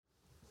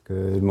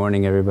Good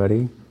morning,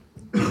 everybody.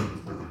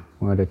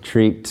 What a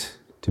treat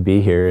to be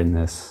here in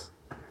this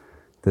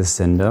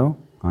Zendo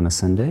on a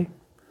Sunday,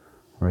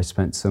 where I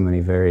spent so many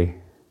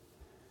very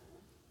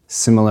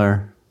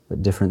similar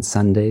but different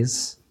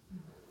Sundays.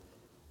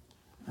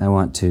 I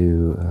want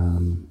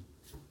to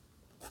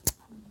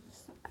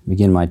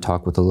begin my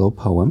talk with a little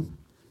poem.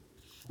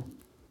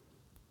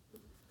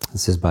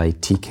 This is by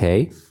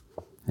TK,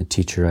 a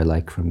teacher I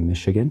like from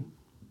Michigan.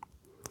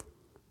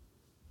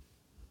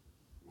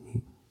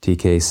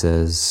 TK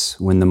says,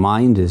 "When the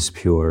mind is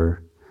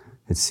pure,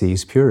 it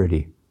sees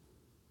purity.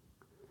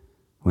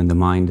 When the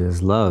mind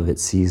is love, it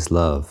sees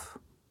love.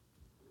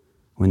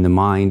 When the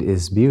mind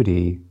is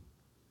beauty,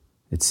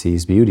 it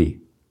sees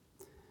beauty.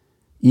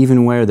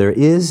 Even where there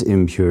is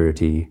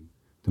impurity,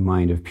 the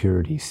mind of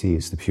purity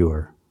sees the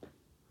pure.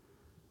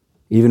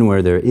 Even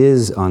where there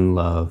is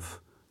unlove,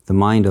 the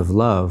mind of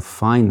love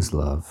finds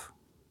love.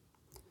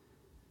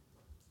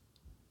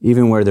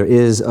 Even where there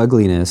is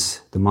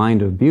ugliness, the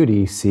mind of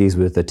beauty sees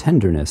with a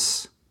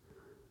tenderness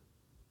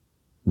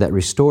that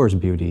restores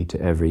beauty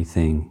to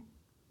everything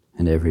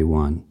and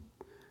everyone.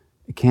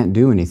 It can't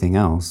do anything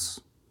else.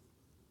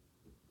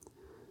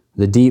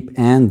 The deep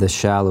and the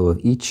shallow of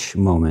each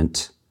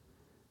moment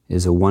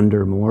is a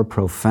wonder more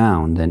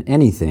profound than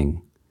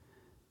anything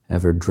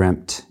ever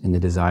dreamt in the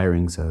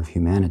desirings of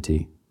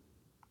humanity.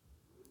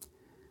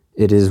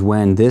 It is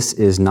when this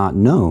is not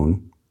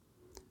known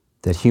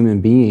that human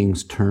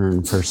beings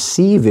turn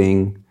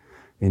perceiving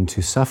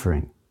into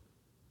suffering.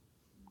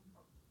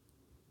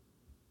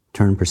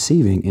 Turn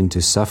perceiving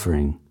into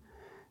suffering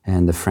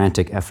and the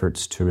frantic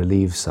efforts to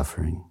relieve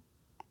suffering.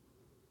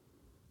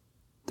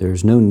 There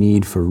is no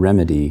need for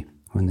remedy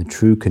when the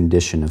true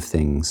condition of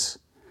things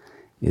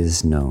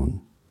is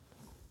known."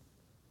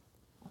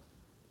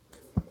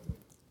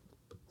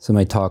 So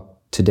my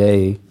talk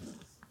today,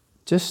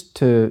 just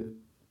to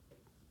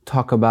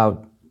talk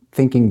about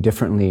thinking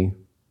differently,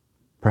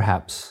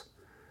 perhaps,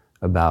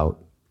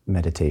 about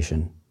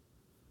meditation.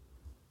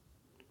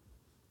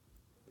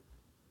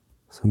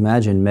 So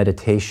imagine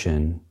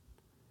meditation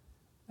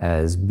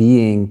as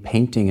being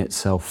painting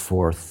itself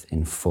forth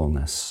in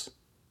fullness.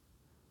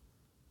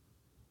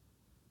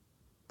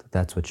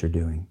 That's what you're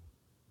doing.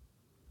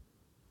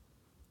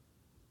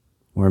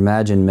 Or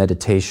imagine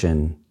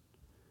meditation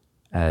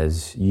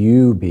as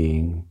you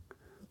being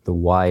the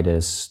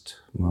widest,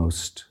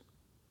 most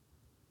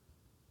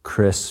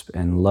crisp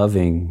and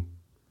loving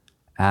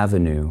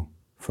avenue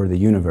for the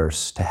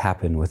universe to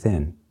happen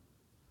within.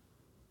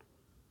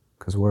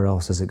 Because where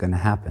else is it going to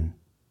happen?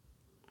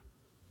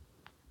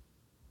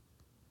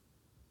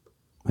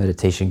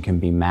 Meditation can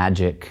be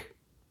magic,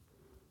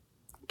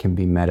 can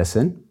be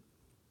medicine.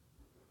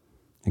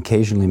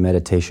 Occasionally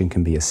meditation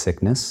can be a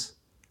sickness,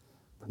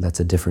 but that's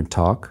a different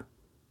talk.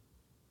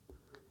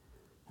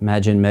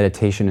 Imagine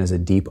meditation as a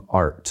deep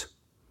art.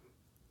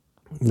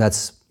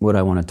 That's what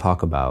I want to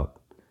talk about.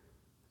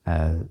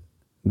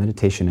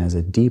 Meditation as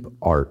a deep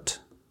art.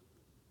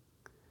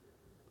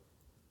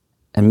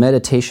 And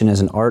meditation as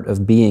an art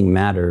of being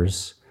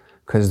matters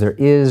because there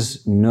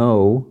is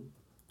no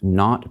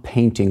not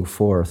painting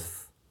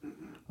forth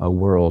a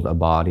world, a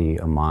body,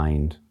 a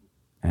mind,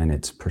 and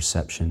its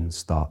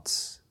perceptions,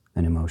 thoughts,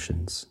 and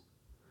emotions.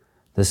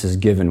 This is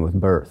given with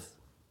birth.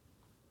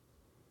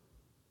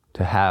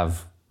 To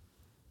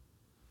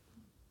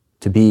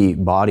be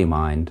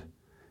body-mind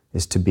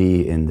is to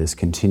be in this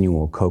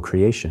continual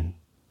co-creation.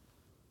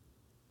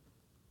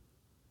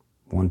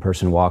 One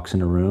person walks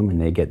in a room and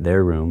they get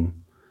their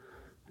room.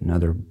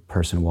 Another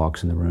person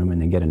walks in the room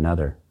and they get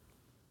another.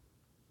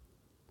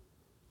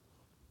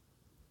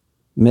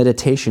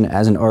 Meditation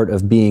as an art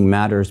of being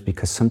matters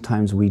because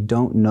sometimes we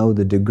don't know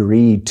the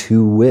degree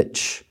to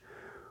which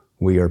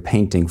we are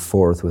painting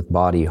forth with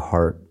body,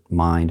 heart,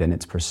 mind, and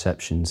its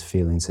perceptions,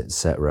 feelings,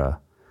 etc.,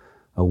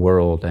 a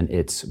world and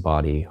its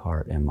body,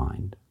 heart, and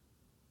mind.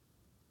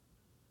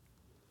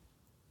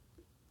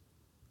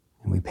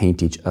 And we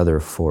paint each other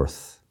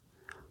forth.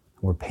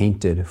 We're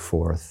painted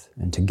forth,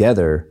 and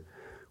together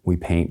we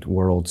paint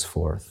worlds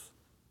forth.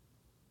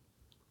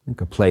 I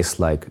think a place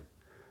like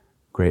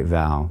Great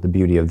Vow, the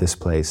beauty of this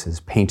place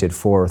is painted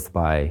forth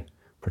by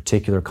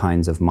particular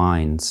kinds of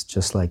minds,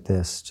 just like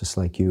this, just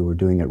like you. We're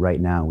doing it right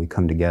now. We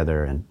come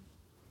together and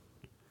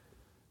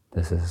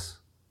this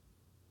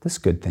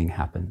good thing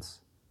happens.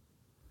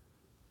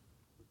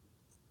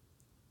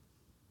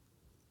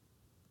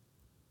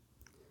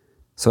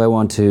 So I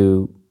want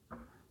to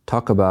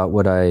talk about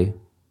what I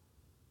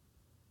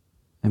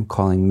am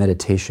calling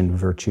meditation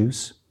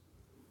virtues.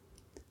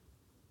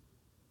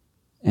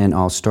 And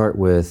I'll start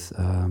with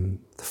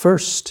the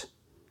first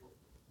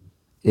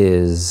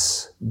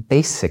is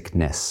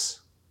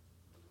basicness.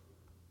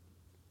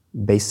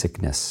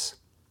 Basicness.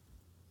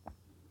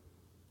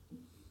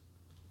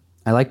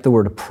 I like the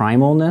word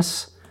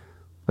primalness,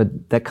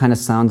 but that kind of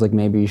sounds like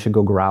maybe you should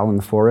go growl in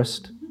the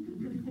forest.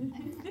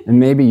 And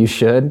maybe you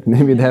should.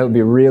 Maybe that would be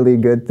a really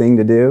good thing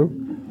to do.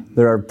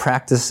 There are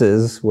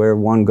practices where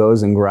one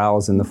goes and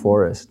growls in the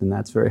forest, and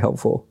that's very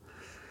helpful.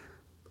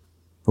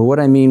 But what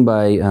I mean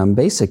by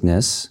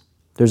basicness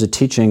There's a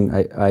teaching,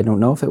 I don't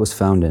know if it was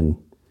found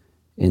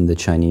in the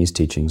Chinese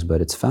teachings,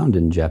 but it's found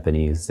in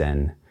Japanese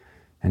Zen,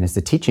 and it's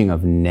the teaching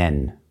of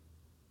Nen.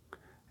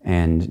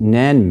 And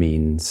Nen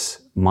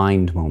means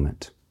mind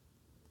moment.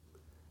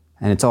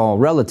 And it's all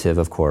relative,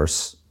 of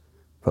course,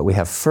 but we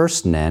have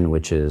first Nen,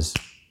 which is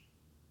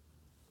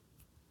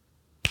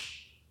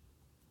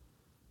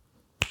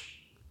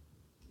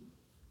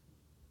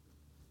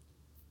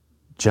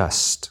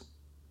just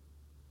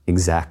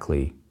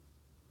exactly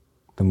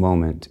the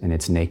moment in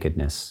its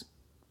nakedness.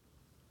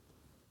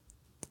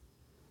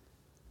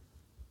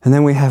 And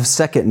then we have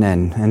second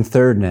Nen and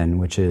third Nen,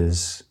 which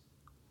is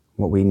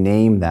what we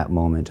name that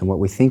moment and what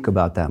we think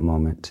about that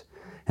moment.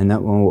 And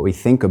that what we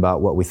think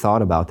about what we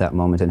thought about that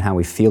moment and how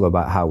we feel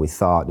about how we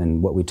thought,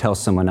 and what we tell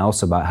someone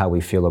else about how we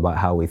feel about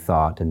how we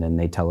thought, and then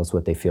they tell us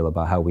what they feel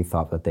about how we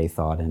thought what they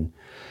thought, and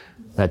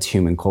that's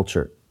human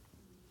culture.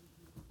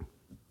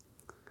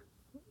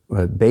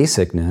 But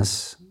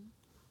basicness,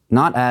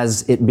 not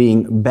as it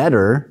being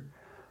better,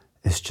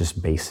 is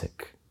just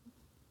basic.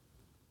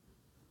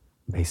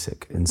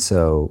 Basic. And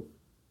so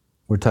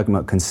we're talking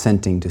about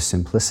consenting to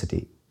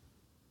simplicity.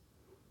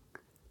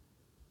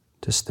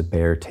 Just the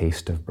bare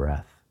taste of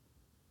breath.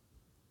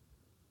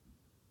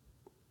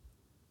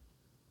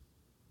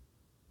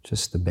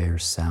 Just the bare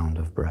sound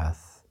of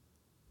breath.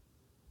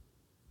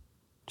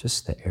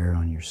 Just the air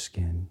on your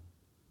skin.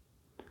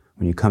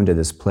 When you come to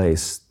this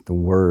place, the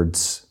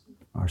words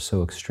are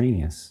so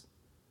extraneous.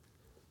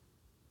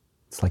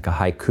 It's like a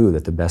haiku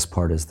that the best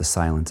part is the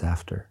silence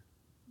after.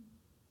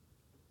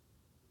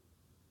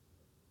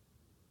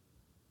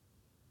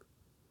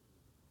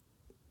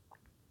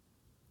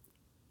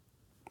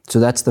 So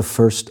that's the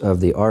first of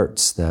the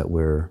arts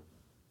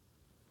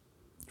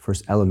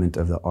first element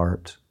of the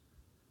art.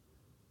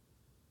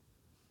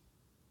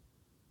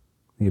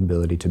 The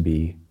ability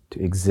to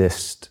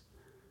exist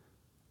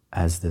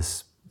as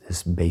this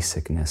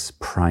basicness,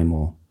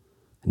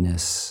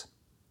 primalness,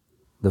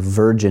 the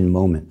virgin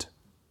moment.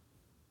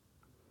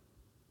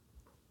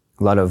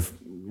 A lot of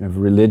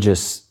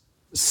religious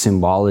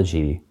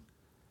symbology,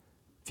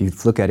 if you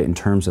look at it in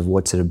terms of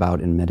what's it about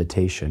in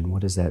meditation,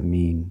 what does that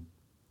mean?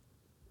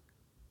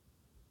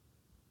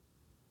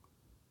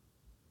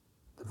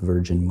 The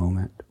virgin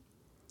moment.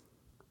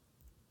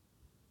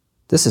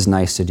 This is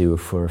nice to do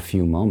for a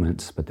few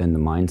moments, but then the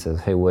mind says,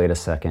 hey, wait a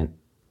second.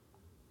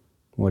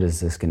 What is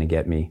this going to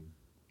get me?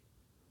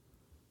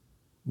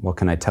 What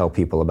can I tell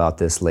people about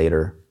this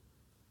later?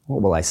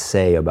 What will I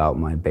say about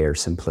my bare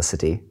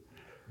simplicity?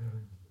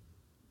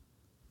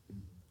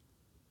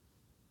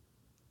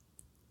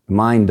 The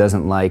mind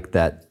doesn't like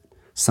that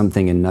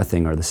something and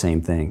nothing are the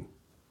same thing.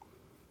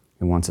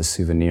 It wants a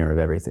souvenir of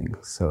everything.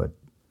 So it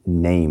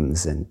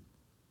names and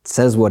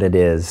says what it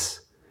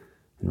is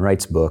and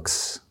writes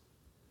books.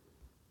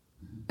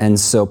 And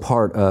so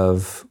part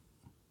of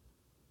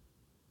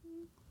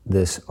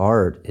this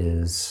art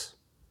is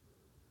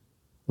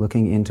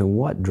looking into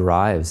what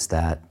drives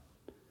that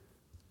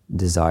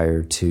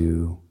desire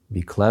to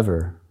be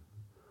clever,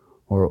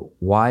 or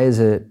why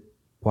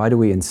do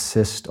we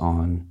insist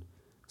on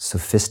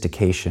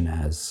sophistication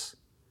as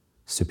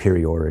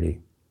superiority?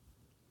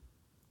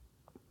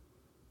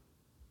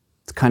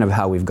 It's kind of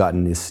how we've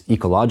gotten this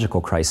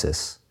ecological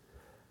crisis,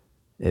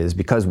 is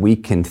because we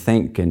can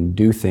think and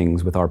do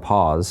things with our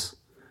paws,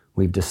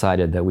 we've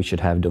decided that we should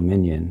have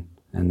dominion,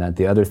 and that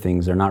the other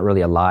things are not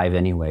really alive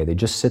anyway. They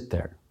just sit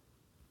there.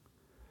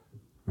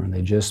 Or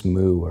they just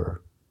moo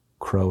or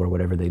crow or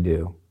whatever they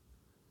do.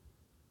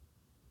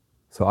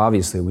 So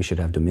obviously we should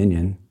have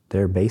dominion.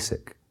 They're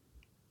basic.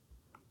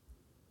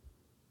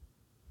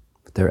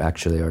 But they're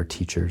actually our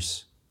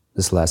teachers.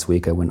 This last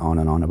week I went on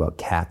and on about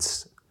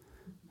cats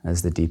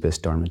as the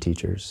deepest Dharma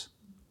teachers.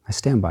 I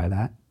stand by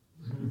that.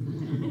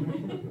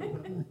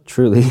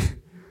 Truly.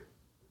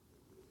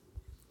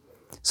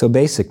 So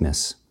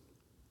basicness.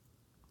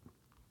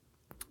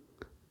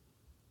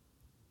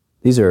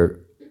 These are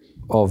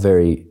all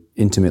very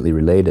intimately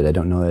related. I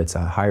don't know that it's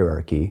a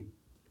hierarchy.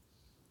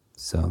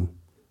 So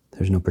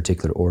there's no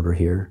particular order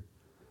here.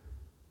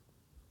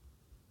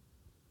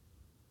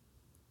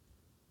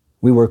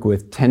 We work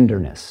with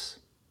tenderness.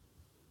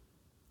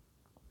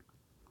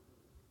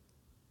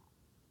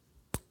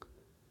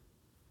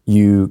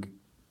 You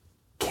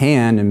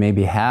can and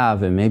maybe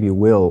have and maybe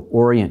will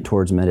orient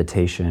towards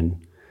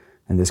meditation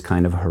in this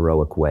kind of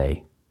heroic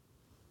way.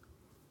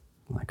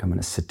 Like, I'm going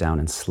to sit down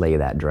and slay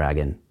that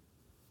dragon.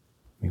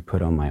 Let me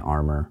put on my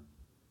armor.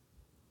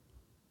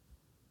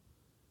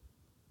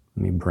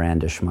 Let me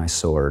brandish my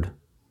sword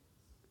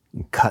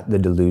and cut the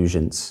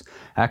delusions.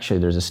 Actually,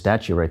 there's a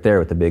statue right there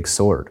with a big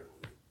sword.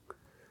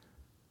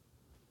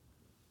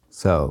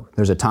 So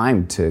there's a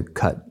time to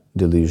cut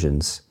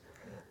delusions.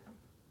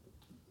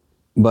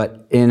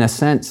 But in a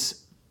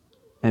sense,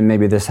 and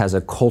maybe this has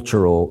a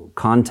cultural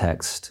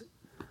context,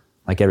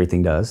 like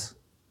everything does,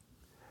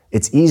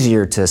 it's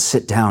easier to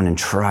sit down and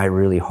try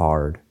really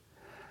hard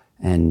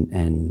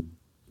and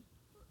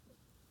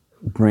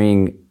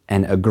bring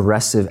an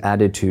aggressive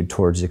attitude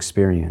towards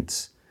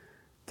experience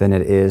than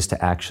it is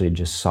to actually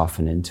just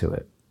soften into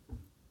it.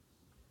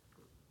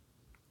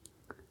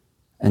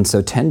 And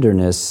so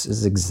tenderness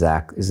is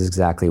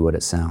exactly what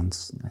it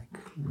sounds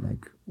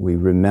like. We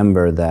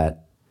remember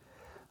that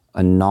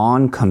a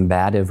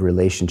non-combative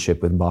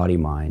relationship with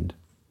body-mind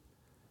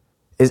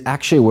is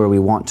actually where we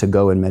want to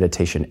go in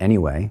meditation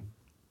anyway.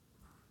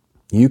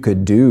 You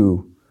could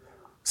do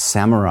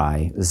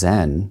samurai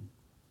Zen,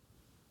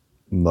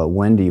 but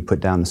when do you put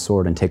down the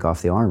sword and take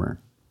off the armor?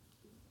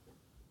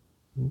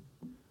 Do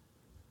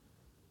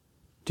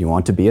you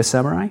want to be a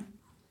samurai?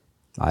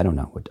 I don't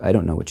know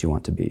what you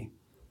want to be.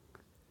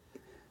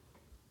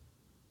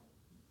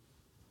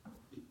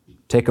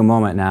 Take a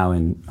moment now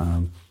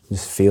and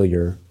just feel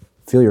your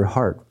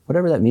heart,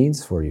 whatever that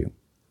means for you.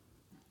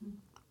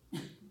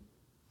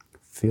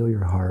 Feel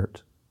your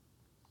heart,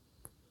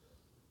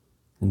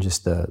 and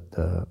just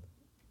the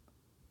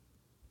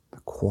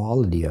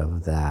quality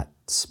of that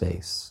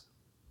space.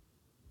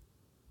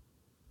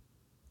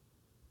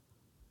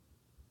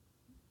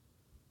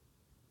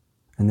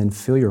 And then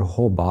feel your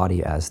whole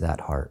body as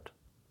that heart.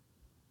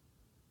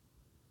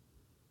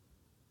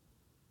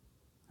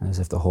 As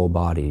if the whole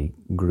body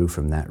grew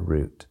from that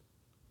root.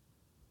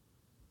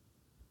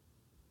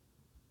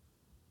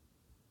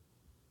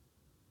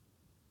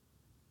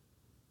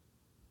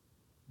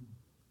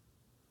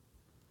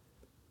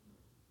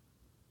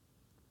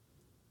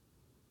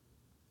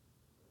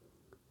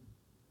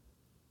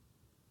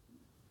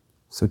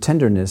 So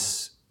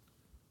tenderness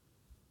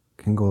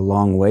can go a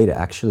long way to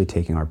actually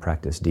taking our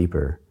practice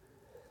deeper,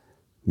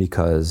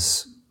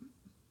 because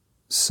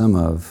some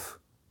of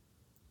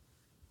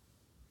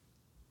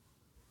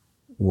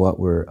what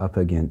we're up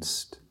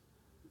against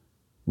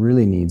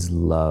really needs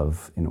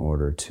love in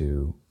order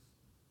to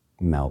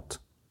melt.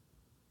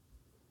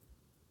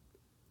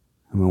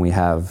 And when we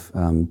have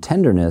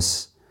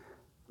tenderness,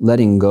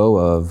 letting go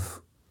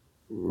of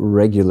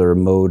regular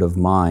mode of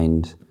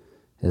mind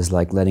is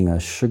like letting a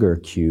sugar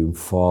cube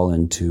fall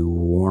into a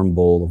warm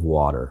bowl of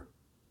water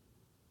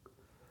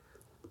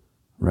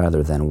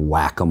rather than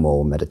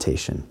whack-a-mole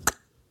meditation.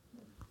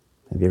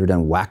 Have you ever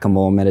done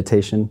whack-a-mole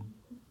meditation? Do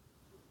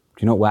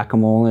you know what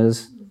whack-a-mole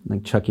is?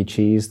 Like Chuck E.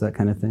 Cheese, that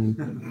kind of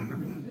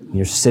thing?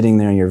 You're sitting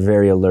there and you're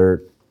very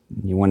alert.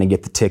 You want to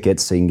get the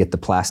tickets so you can get the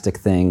plastic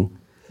thing.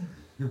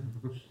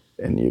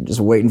 And you're just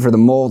waiting for the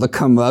mole to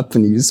come up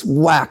and you just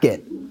whack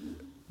it.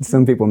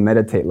 Some people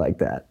meditate like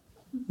that.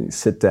 They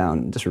sit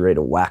down just ready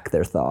to whack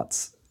their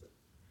thoughts.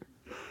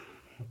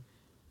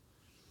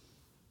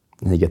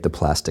 And they get the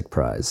plastic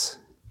prize.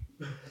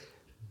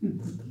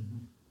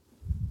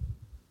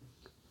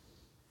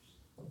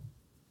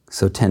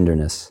 So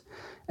tenderness.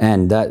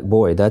 And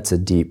that's a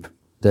deep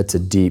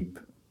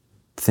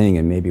thing,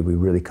 and maybe we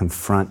really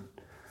confront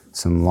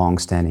some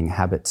long-standing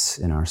habits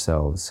in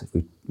ourselves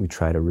if we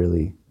try to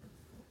really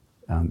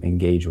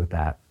engage with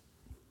that.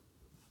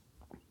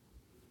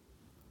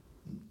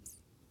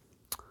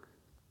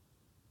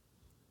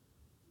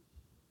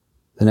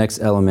 The next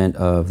element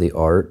of the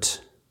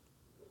art,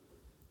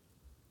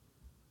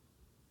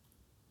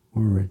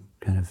 or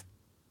kind of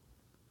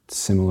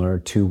similar,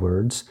 2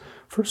 words.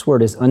 First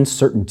word is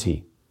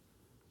uncertainty.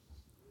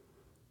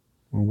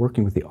 We're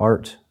working with the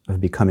art of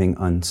becoming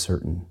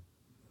uncertain.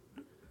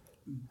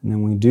 And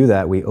then when we do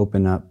that, we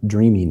open up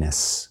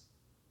dreaminess.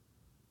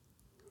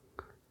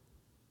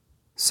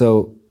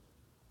 So,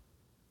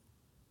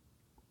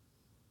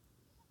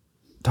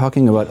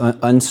 talking about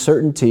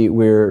uncertainty,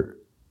 we're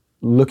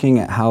looking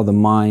at how the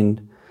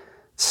mind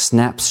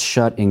snaps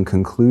shut in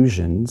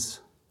conclusions,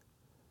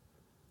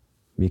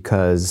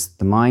 because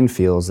the mind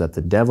feels that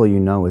the devil you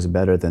know is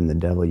better than the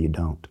devil you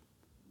don't.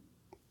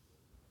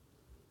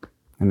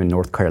 I'm in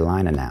North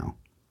Carolina now,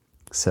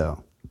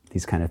 so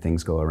these kind of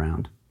things go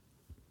around.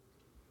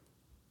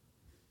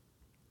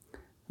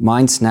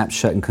 Mind snaps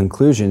shut in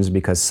conclusions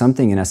because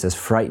something in us is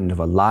frightened of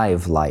a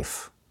live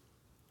life.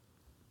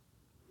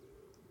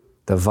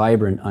 The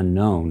vibrant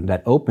unknown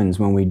that opens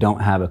when we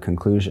don't have a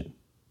conclusion.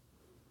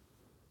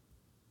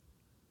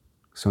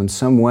 So in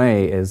some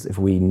way, as if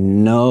we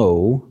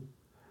know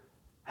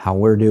how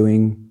we're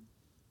doing,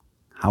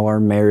 how our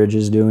marriage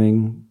is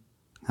doing,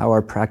 how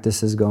our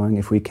practice is going,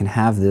 if we can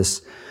have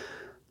this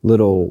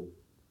little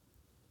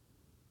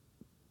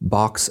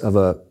box of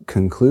a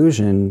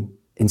conclusion,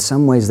 in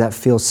some ways that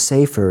feels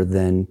safer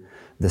than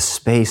the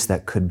space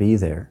that could be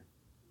there,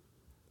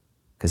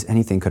 because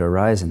anything could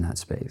arise in that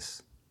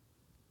space.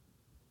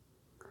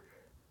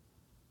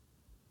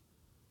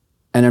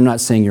 And I'm not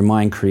saying your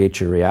mind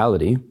creates your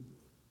reality,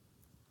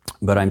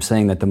 but I'm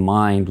saying that the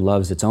mind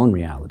loves its own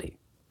reality.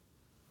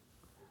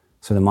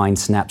 So the mind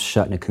snaps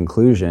shut in a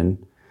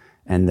conclusion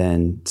and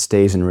then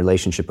stays in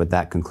relationship with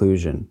that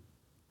conclusion.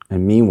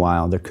 And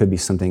meanwhile, there could be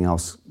something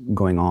else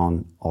going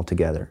on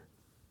altogether.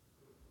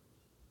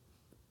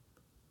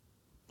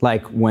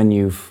 Like when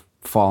you've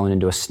fallen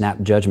into a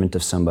snap judgment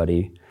of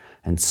somebody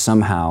and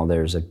somehow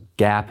there's a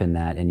gap in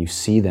that and you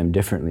see them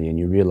differently and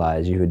you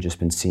realize you had just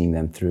been seeing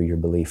them through your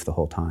belief the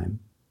whole time.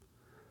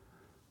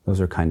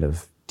 Those are kind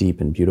of deep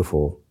and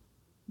beautiful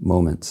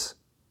moments.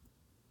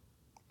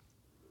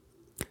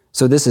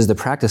 So this is the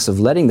practice of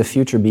letting the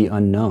future be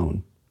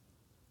unknown,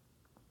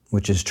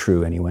 which is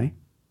true anyway.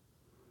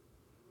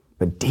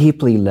 but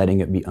deeply letting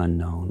it be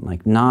unknown,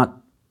 like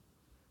not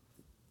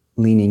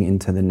leaning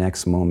into the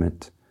next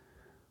moment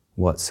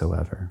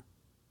whatsoever.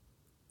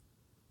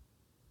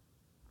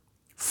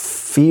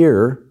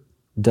 Fear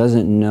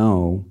doesn't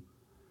know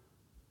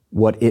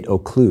what it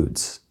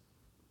occludes.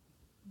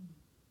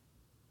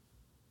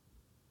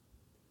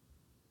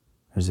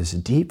 There's this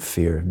deep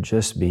fear of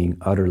just being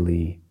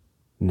utterly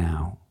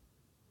now.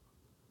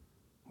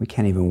 We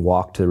can't even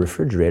walk to the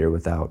refrigerator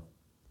without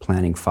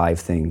planning 5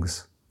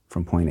 things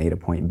from point A to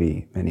point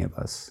B, many of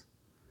us.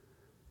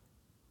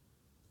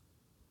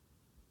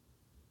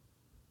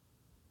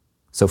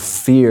 So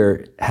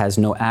fear has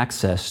no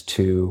access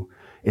to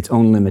its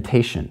own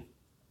limitation.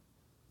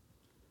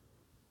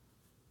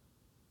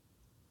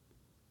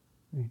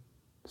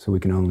 So we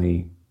can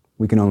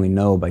only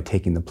know by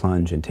taking the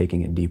plunge and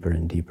taking it deeper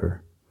and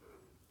deeper.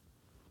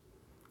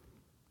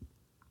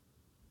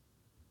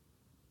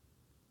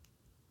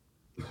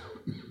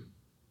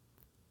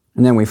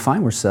 And then we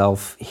find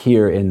ourselves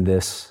here in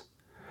this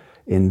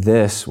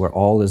where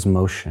all is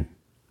motion.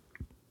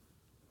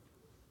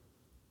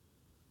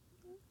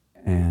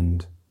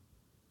 And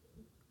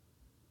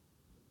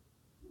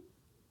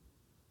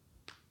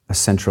a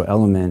central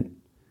element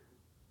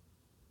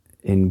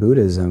in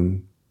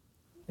Buddhism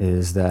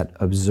is that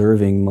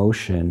observing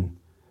motion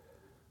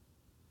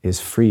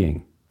is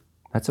freeing.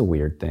 That's a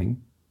weird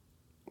thing.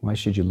 Why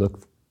should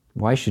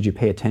you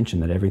pay attention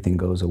that everything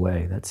goes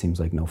away? That seems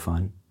like no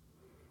fun.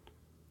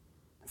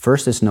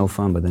 First it's no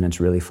fun, but then it's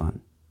really fun.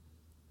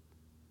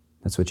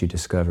 That's what you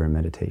discover in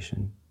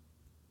meditation.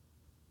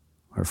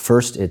 Or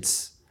first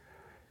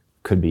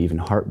could be even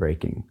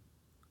heartbreaking,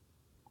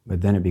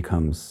 but then it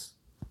becomes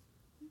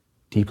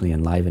deeply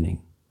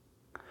enlivening.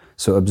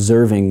 So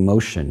observing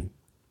motion,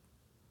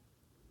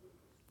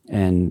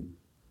 and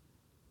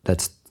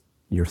that's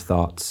your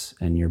thoughts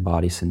and your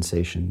body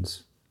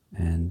sensations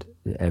and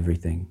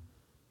everything.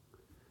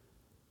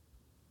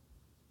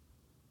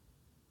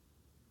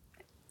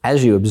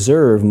 As you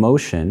observe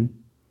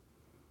motion,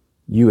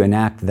 you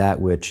enact that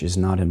which is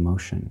not in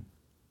motion.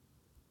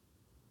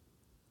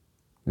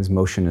 As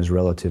motion is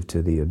relative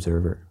to the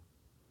observer.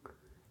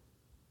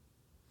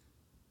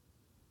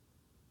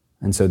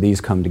 And so these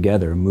come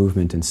together,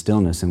 movement and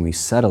stillness, and we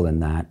settle in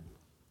that,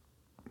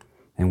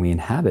 and we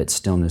inhabit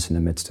stillness in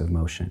the midst of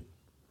motion.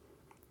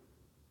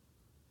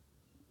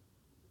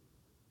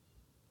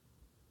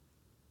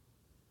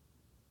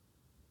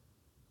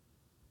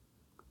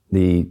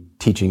 The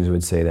teachings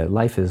would say that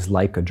life is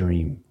like a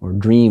dream, or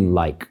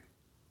dream-like.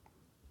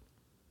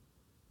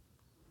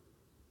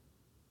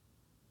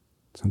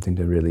 Something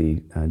to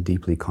really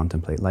deeply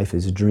contemplate. Life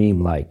is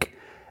dream-like,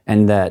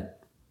 and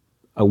that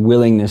a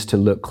willingness to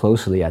look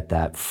closely at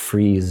that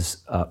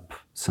frees up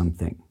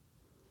something.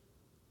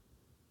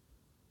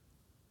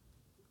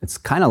 It's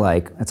kind of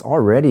like it's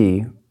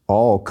already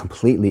all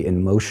completely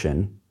in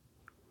motion.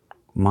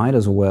 Might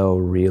as well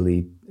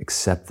really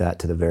accept that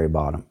to the very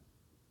bottom.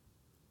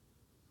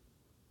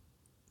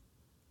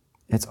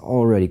 It's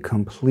already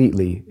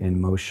completely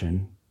in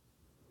motion.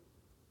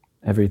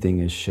 Everything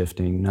is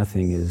shifting.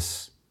 Nothing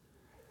is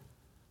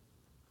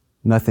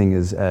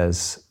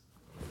as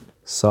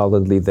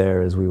solidly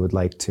there as we would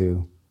like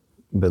to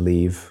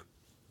believe.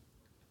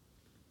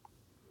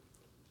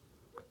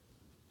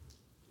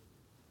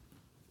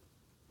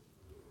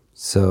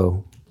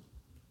 So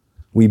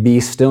we be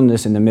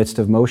stillness in the midst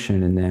of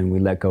motion, and then we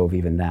let go of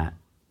even that.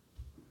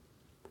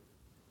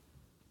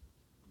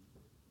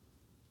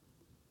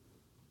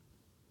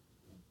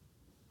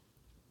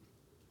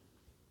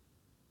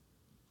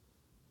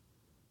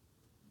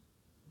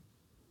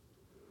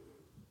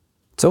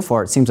 So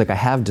far, it seems like I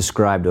have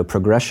described a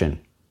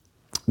progression,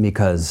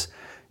 because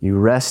you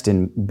rest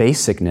in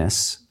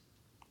basicness,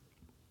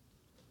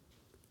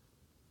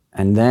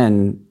 and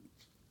then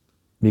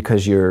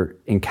because you're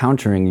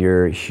encountering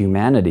your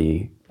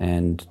humanity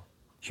and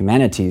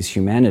humanity's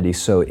humanity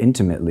so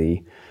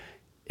intimately,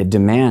 it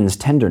demands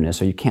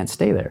tenderness or you can't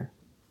stay there.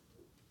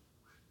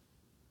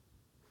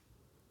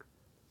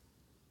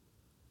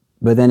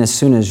 But then as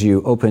soon as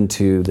you open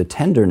to the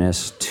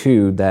tenderness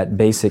to that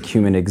basic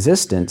human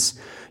existence,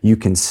 you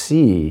can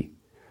see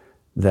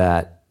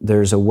that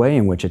there's a way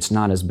in which it's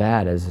not as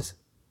bad as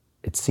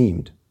it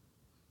seemed.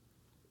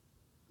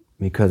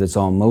 Because it's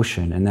all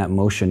motion, and that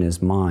motion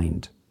is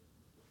mind.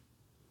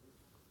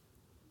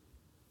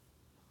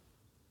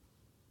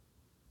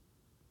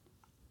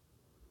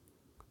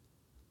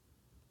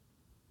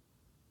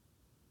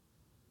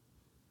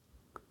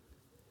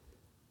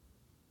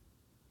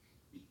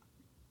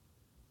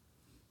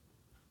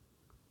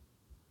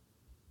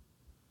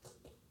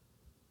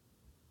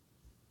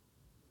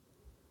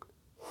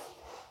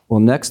 Well,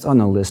 next on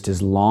the list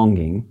is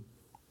longing.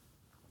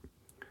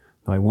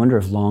 Though I wonder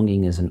if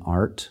longing is an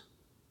art.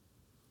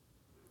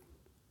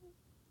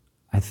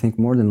 I think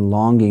more than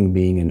longing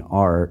being an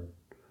art,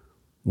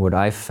 what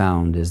I've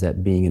found is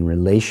that being in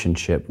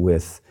relationship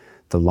with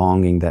the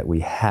longing that we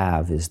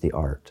have is the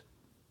art.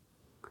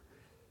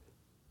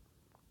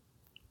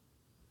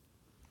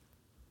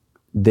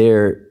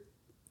 There,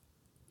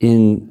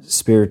 in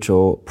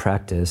spiritual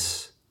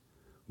practice,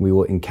 we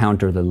will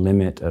encounter the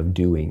limit of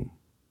doing.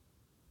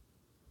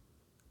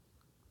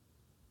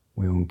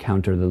 We will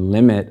encounter the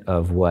limit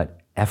of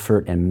what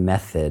effort and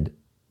method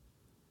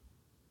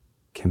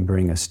can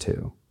bring us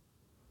to.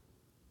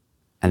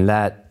 And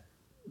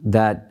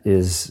that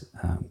is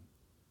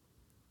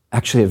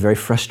actually a very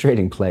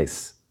frustrating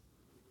place,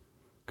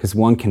 because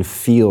one can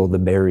feel the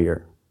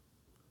barrier.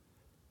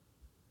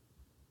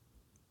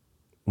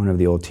 One of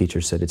the old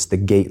teachers said, it's the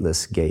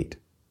gateless gate.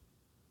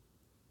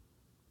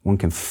 One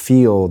can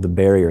feel the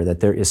barrier, that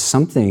there is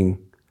something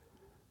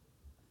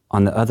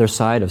on the other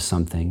side of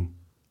something,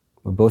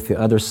 but both the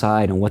other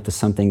side and what the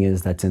something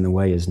is that's in the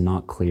way is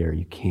not clear.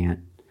 You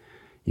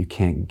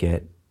can't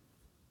get,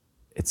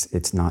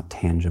 it's not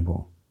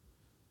tangible.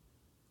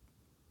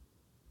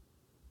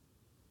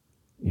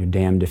 You're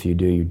damned if you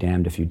do, you're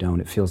damned if you don't.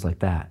 It feels like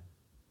that.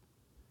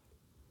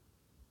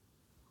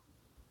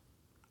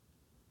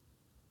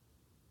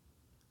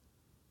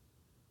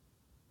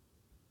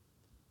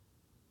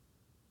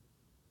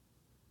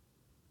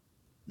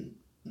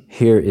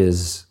 Here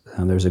is,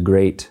 there's a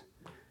great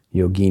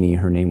yogini,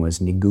 her name was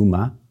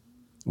Niguma,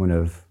 one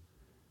of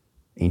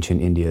ancient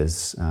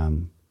India's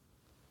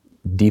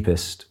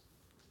deepest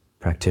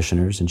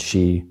practitioners, and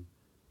she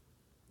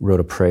wrote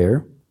a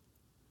prayer.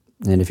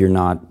 And if you're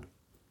not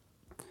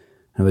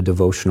a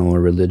devotional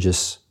or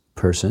religious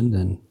person,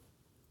 then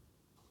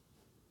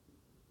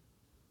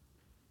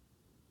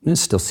you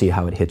still see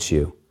how it hits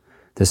you.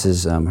 This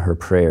is her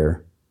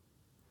prayer,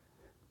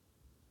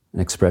 an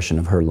expression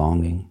of her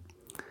longing.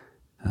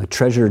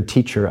 Treasured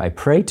teacher, I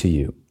pray to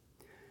you,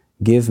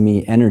 give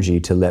me energy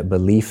to let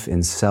belief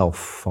in self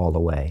fall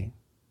away.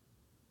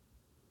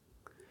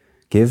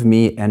 Give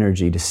me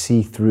energy to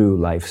see through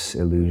life's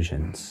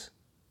illusions.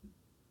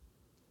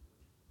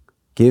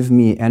 Give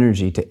me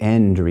energy to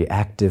end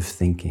reactive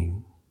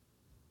thinking.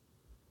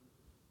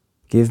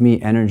 Give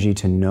me energy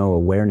to know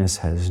awareness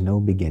has no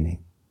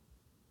beginning.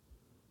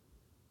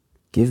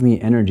 Give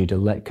me energy to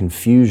let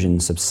confusion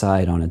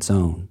subside on its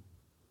own.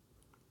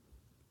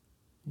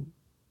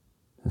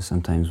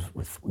 Sometimes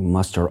we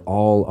muster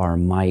all our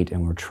might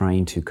and we're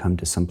trying to come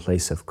to some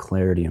place of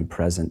clarity and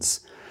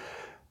presence,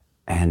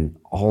 and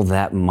all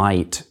that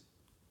might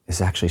is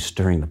actually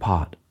stirring the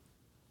pot.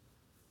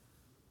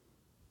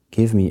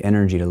 Give me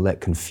energy to let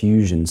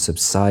confusion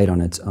subside on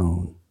its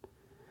own.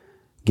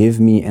 Give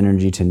me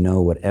energy to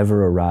know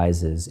whatever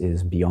arises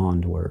is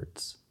beyond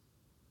words.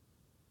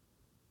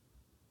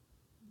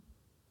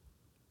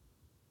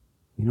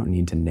 You don't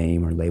need to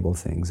name or label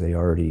things. They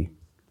already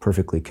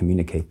perfectly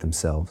communicate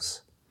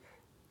themselves.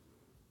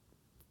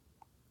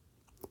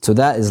 So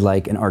that is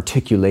like an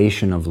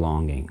articulation of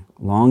longing.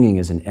 Longing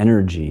is an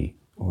energy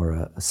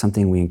or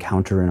something we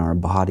encounter in our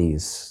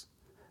bodies,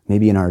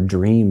 maybe in our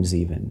dreams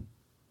even.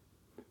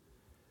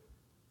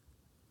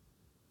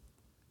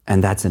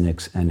 And that's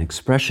an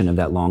expression of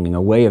that longing,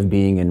 a way of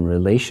being in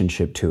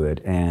relationship to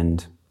it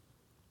and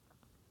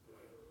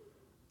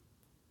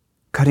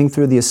cutting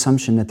through the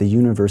assumption that the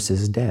universe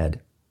is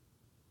dead.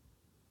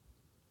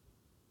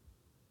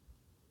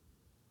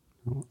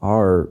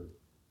 Our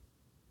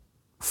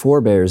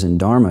forebears in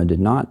Dharma did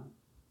not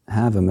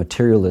have a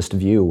materialist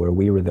view where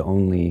we were the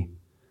only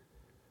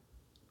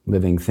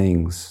living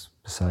things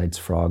besides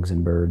frogs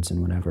and birds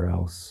and whatever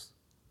else.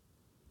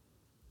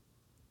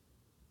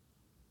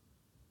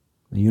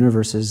 The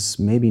universe is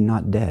maybe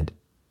not dead.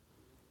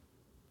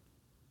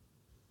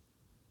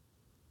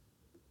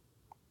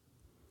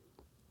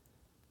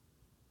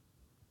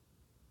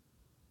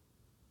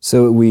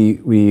 So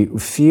we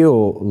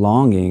feel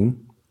longing,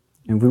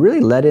 and we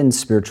really let in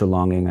spiritual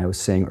longing. I was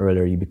saying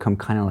earlier, you become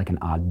kind of like an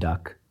odd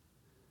duck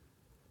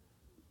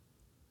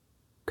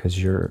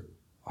because your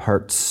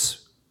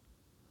heart's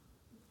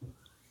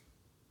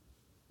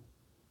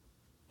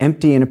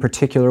empty in a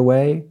particular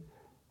way,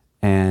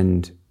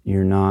 and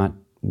you're not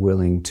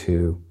willing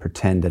to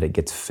pretend that it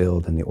gets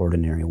filled in the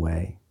ordinary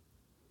way.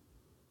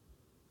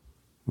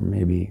 Or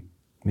maybe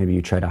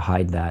you try to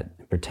hide that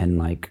and pretend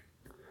like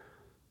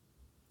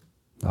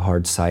the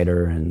hard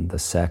cider and the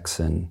sex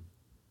and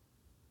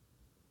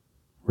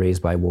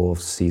Raised by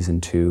Wolves season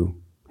 2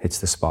 hits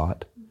the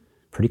spot.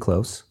 Pretty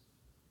close.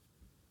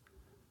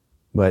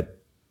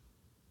 But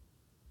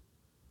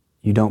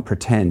you don't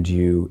pretend,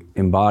 you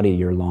embody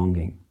your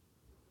longing.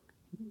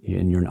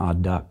 And you're an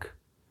odd duck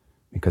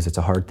because it's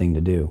a hard thing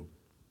to do.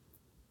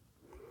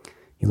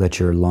 You let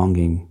your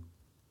longing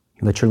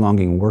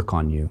work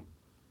on you.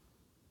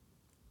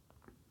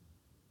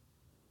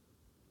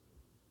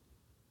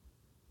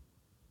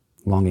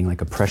 Longing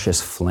like a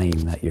precious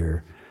flame that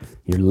you're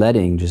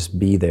letting just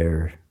be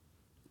there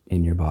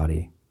in your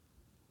body.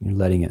 You're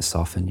letting it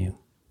soften you.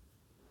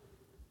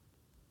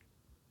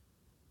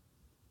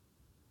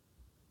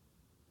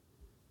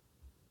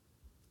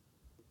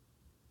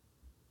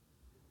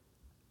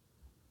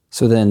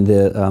 So then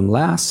the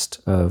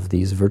last of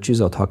these virtues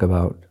I'll talk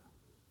about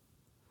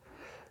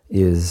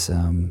is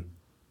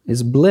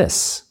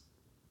bliss.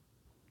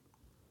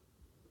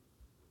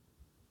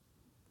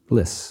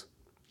 Bliss.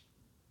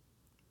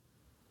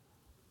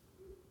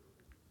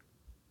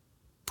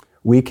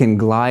 we can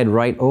glide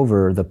right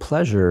over the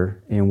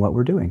pleasure in what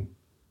we're doing.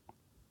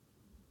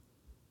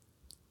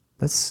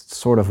 That's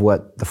sort of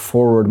what the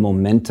forward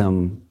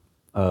momentum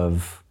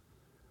of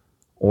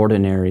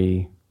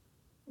ordinary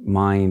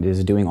mind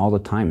is doing all the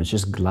time. It's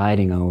just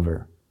gliding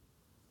over.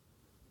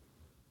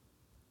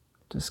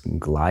 Just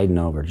gliding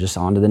over, just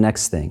on to the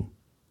next thing.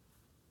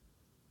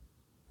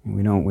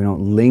 We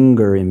don't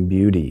linger in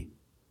beauty.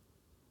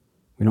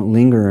 We don't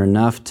linger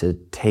enough to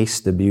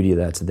taste the beauty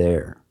that's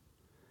there.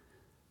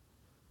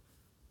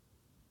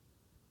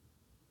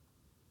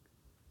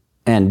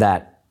 And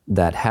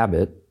that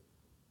habit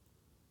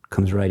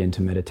comes right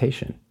into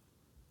meditation.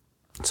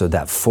 So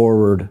that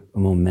forward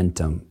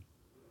momentum.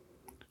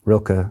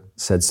 Rilke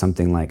said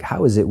something like,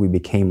 how is it we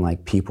became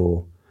like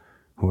people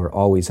who are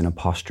always in a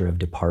posture of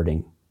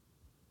departing?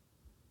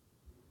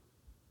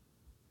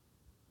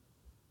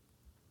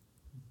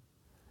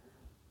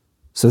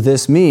 So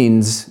this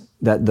means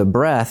that the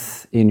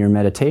breath in your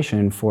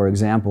meditation, for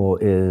example,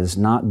 is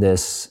not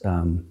this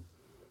kind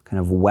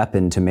of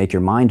weapon to make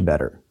your mind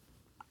better.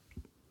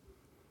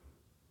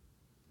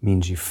 It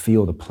means you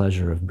feel the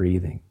pleasure of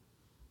breathing.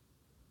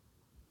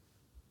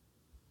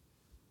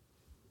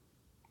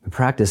 The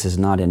practice is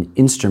not an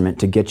instrument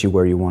to get you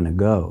where you want to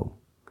go.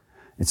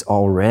 It's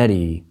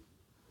already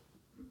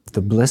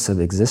the bliss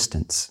of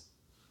existence.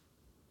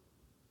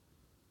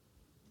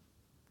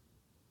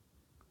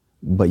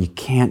 But you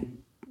can't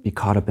be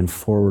caught up in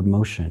forward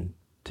motion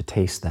to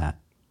taste that.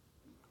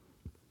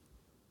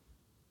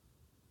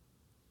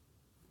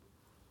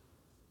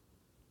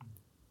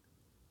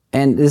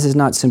 And this is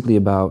not simply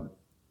about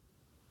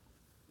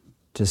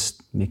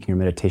just making your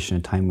meditation a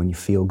time when you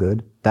feel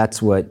good.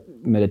 That's what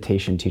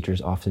meditation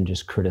teachers often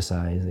just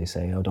criticize. They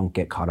say, oh, don't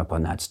get caught up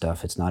on that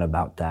stuff. It's not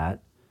about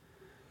that.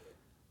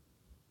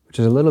 Which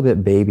is a little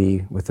bit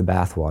baby with the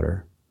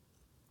bathwater.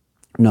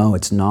 No,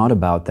 it's not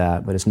about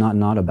that, but it's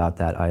not about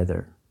that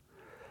either.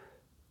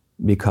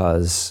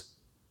 Because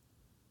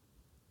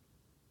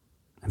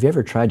have you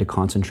ever tried to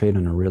concentrate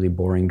on a really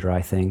boring,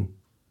 dry thing?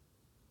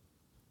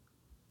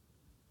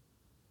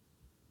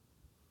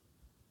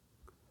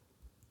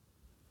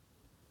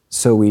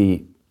 So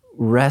we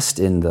rest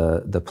in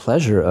the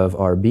pleasure of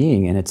our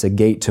being, and it's a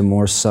gate to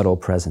more subtle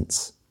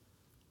presence.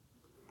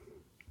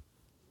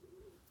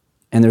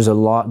 And there's a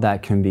lot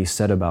that can be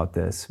said about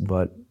this,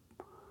 but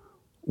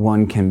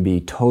one can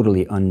be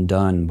totally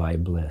undone by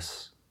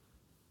bliss.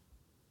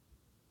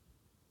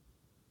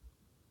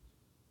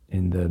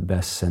 In the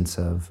best sense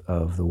of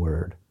the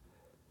word.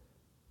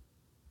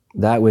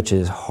 That which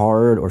is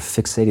hard or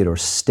fixated or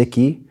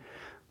sticky,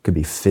 could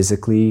be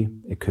physically,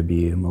 it could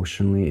be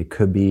emotionally, it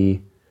could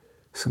be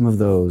some of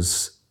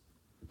those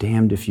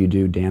damned if you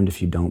do, damned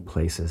if you don't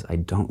places. I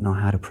don't know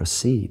how to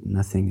proceed.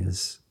 Nothing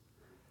is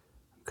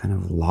kind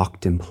of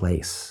locked in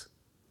place.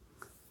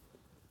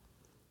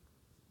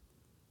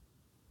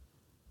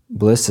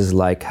 Bliss is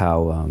like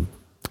how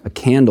a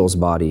candle's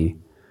body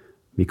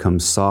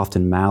becomes soft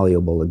and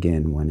malleable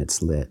again when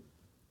it's lit.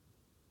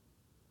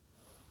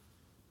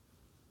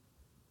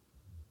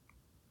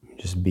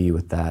 Just be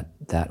with that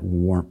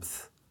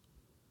warmth.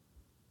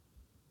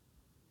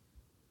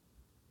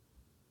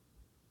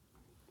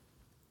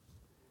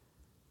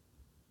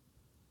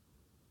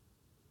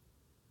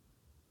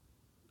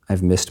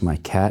 I've missed my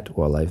cat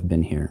while I've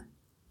been here.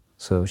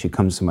 So she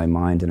comes to my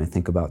mind and I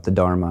think about the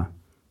Dharma.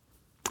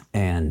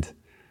 And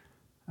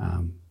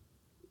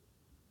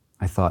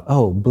I thought,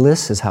 oh,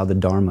 bliss is how the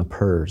Dharma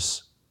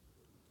purrs.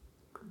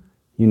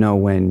 You know,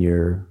 when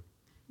you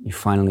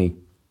finally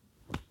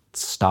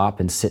stop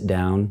and sit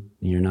down,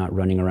 and you're not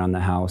running around the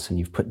house, and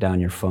you've put down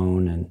your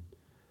phone, and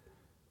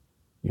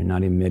you're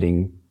not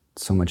emitting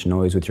so much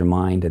noise with your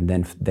mind, and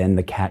then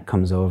the cat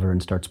comes over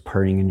and starts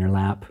purring in your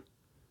lap.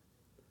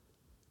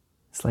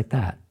 It's like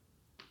that.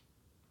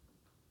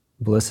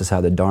 Bliss is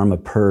how the Dharma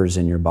purrs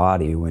in your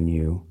body when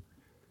you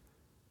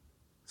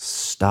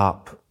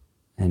stop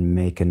and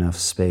make enough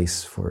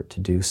space for it to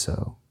do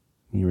so.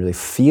 You really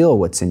feel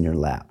what's in your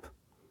lap.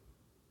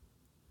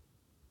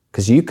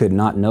 Because you could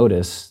not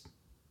notice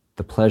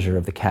the pleasure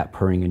of the cat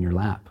purring in your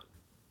lap.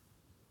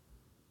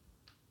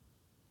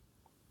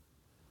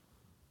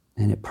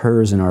 And it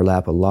purrs in our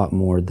lap a lot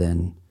more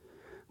than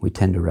we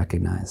tend to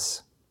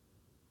recognize.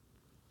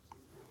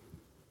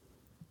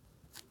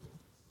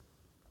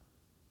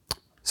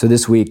 So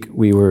this week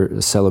we were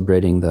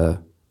celebrating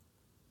the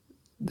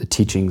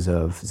teachings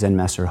of Zen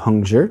Master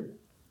Hengzhi,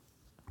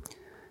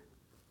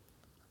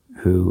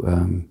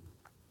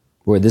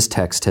 where this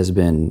text has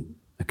been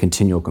a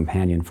continual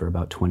companion for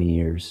about 20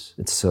 years.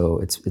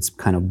 It's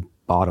kind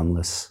of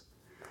bottomless,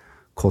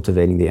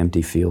 cultivating the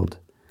empty field.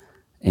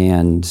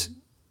 And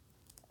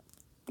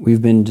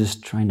we've been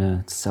just trying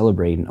to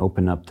celebrate and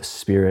open up the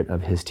spirit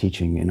of his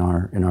teaching in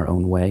our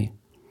own way.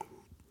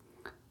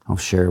 I'll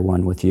share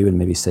one with you and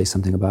maybe say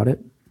something about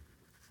it.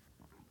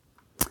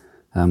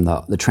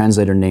 The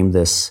translator named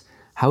this,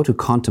 How to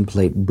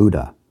Contemplate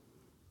Buddha.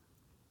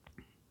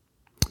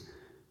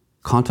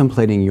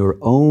 Contemplating your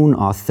own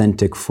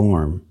authentic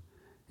form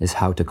is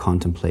how to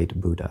contemplate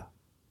Buddha.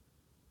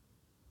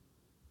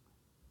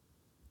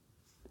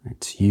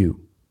 It's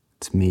you.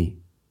 It's me.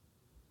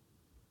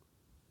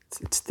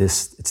 It's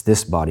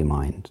this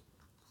body-mind.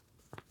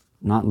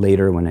 Not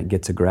later when it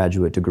gets a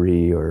graduate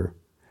degree or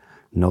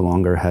no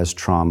longer has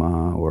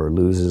trauma or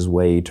loses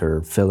weight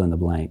or fill in the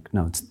blank.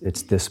 No,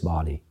 it's this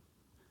body.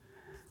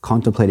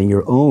 Contemplating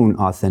your own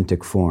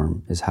authentic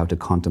form is how to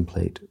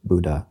contemplate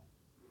Buddha.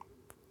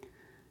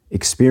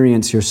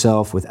 Experience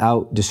yourself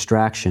without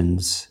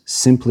distractions,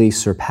 simply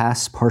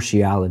surpass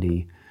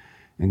partiality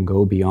and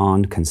go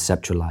beyond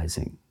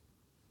conceptualizing.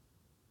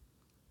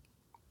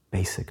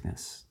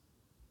 Basicness.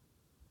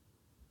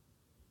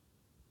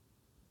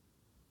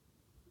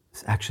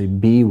 It's actually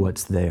be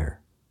what's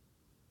there.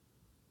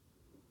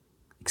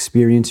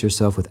 Experience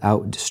yourself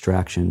without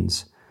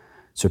distractions,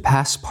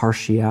 surpass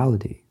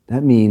partiality.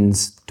 That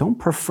means don't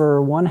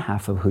prefer one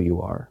half of who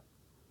you are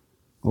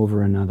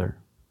over another,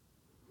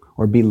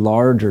 or be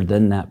larger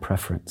than that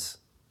preference.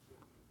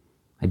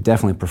 I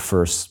definitely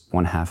prefer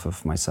one half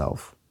of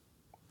myself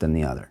than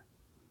the other.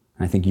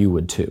 And I think you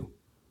would too.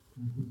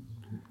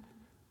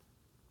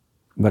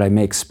 But I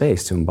make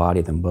space to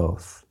embody them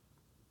both.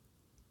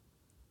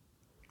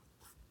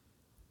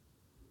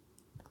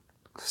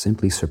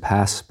 Simply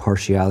surpass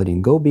partiality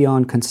and go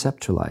beyond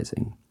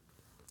conceptualizing.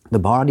 The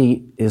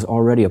body is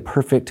already a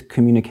perfect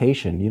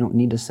communication. You don't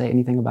need to say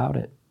anything about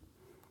it.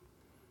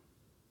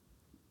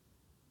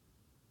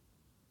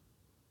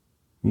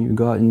 You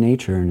go out in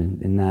nature,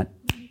 and in that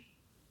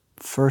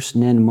first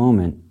Nen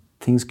moment,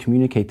 things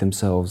communicate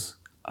themselves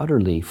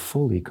utterly,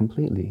 fully,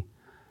 completely.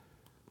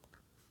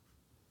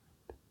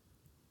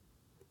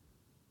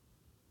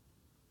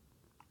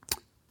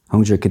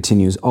 Hongzhi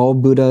continues, all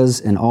Buddhas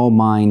and all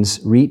minds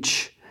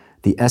reach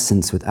the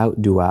essence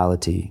without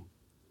duality.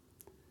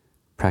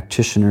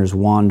 Practitioners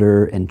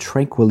wander and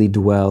tranquilly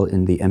dwell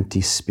in the empty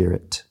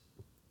spirit,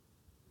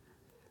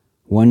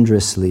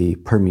 wondrously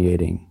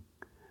permeating,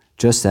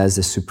 just as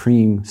the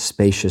supreme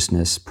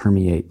spaciousness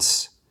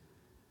permeates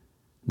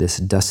this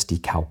dusty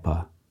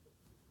kalpa.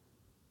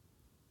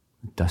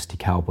 Dusty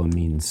kalpa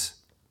means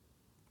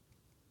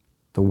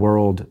the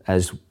world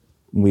as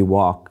we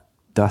walk,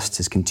 dust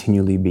is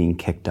continually being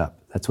kicked up.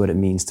 That's what it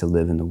means to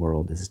live in the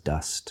world, is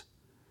dust.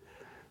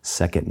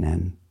 Second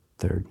Nen,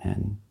 third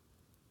Nen.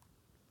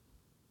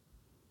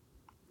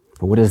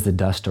 But what does the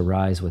dust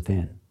arise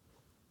within?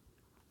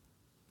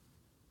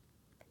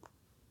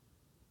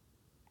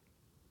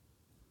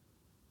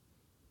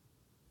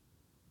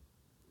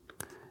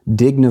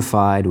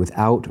 Dignified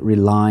without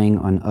relying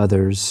on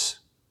others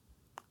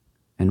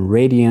and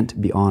radiant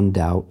beyond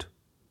doubt.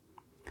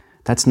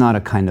 That's not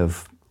a kind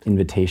of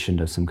invitation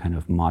to some kind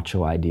of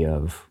macho idea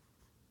of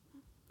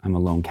I'm a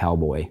lone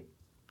cowboy,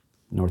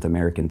 North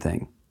American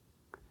thing.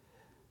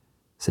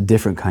 It's a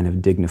different kind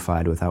of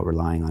dignified without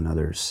relying on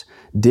others.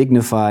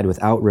 Dignified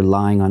without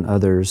relying on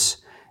others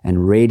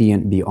and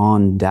radiant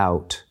beyond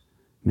doubt,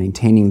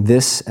 maintaining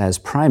this as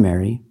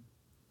primary,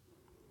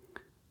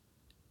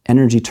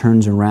 energy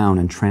turns around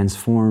and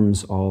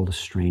transforms all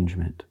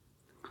estrangement.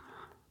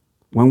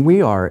 When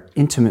we are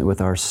intimate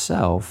with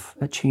ourself,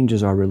 that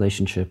changes our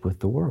relationship with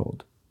the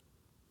world.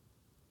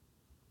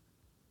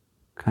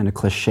 Kind of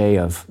cliche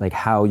of like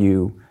how if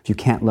you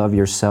can't love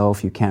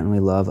yourself, you can't really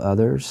love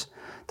others.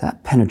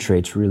 That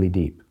penetrates really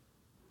deep.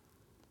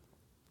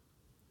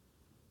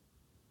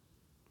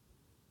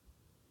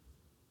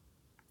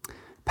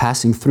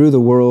 Passing through the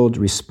world,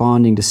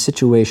 responding to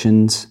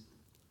situations,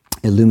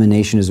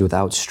 illumination is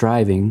without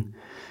striving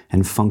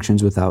and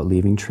functions without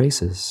leaving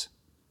traces.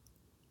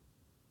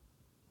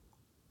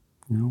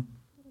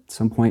 At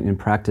some point in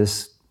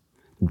practice,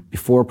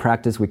 before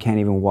practice, we can't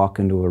even walk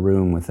into a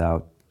room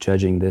without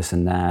judging this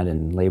and that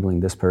and labeling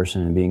this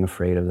person and being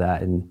afraid of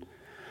that. And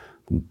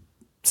the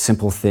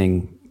simple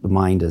thing, the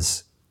mind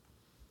is.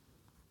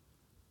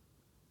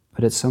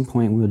 But at some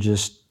point, we'll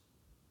just,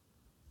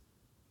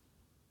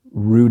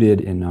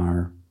 rooted in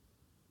our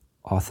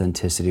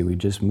authenticity, we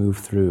just move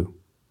through.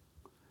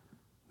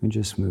 We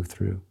just move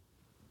through.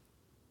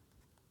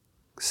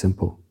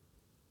 Simple.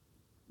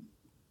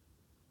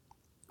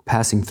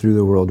 Passing through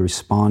the world,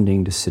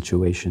 responding to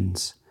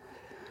situations.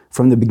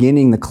 From the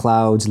beginning, the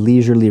clouds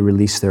leisurely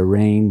release their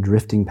rain,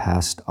 drifting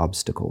past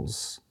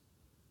obstacles.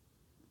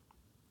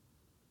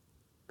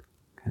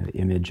 Kind of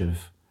image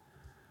of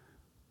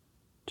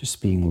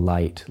just being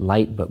light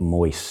but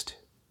moist.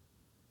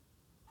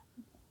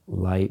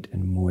 Light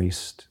and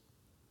moist.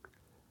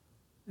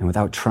 And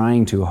without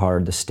trying too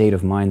hard, the state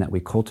of mind that we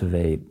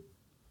cultivate,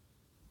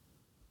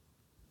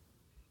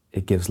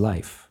 it gives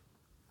life.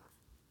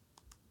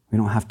 We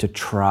don't have to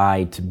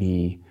try to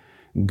be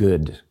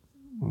good.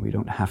 We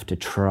don't have to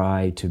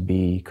try to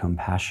be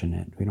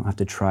compassionate. We don't have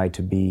to try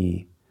to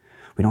be.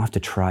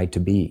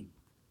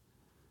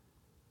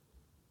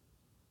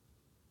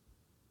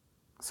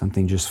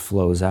 Something just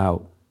flows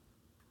out.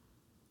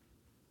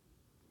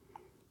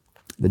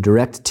 The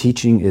direct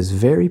teaching is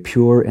very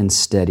pure and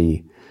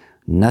steady.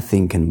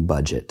 Nothing can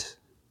budge it.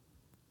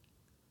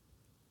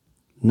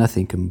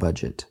 Nothing can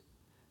budge it.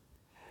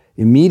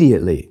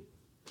 Immediately,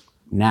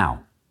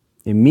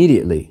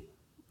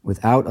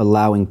 without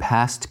allowing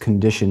past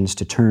conditions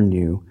to turn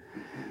you,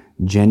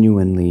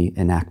 genuinely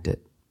enact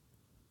it.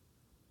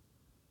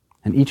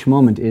 And each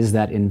moment is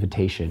that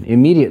invitation,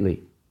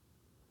 immediately.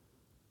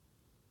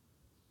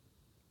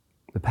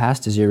 The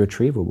past is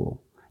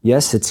irretrievable.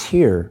 Yes, it's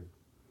here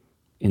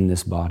in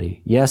this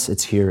body. Yes,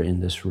 it's here in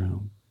this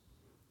room.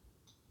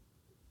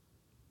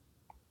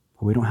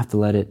 But we don't have to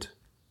let it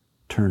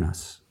turn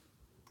us.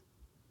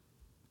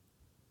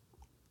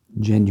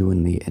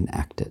 Genuinely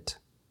enact it.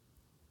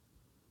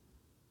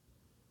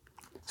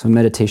 So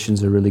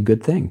meditation's a really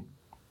good thing.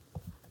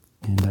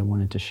 And I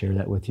wanted to share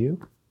that with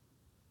you.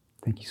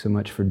 Thank you so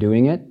much for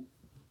doing it.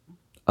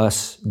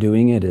 Us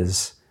doing it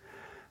is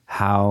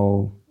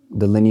how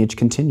the lineage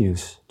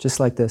continues, just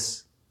like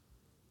this.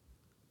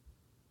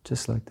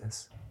 Just like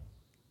this.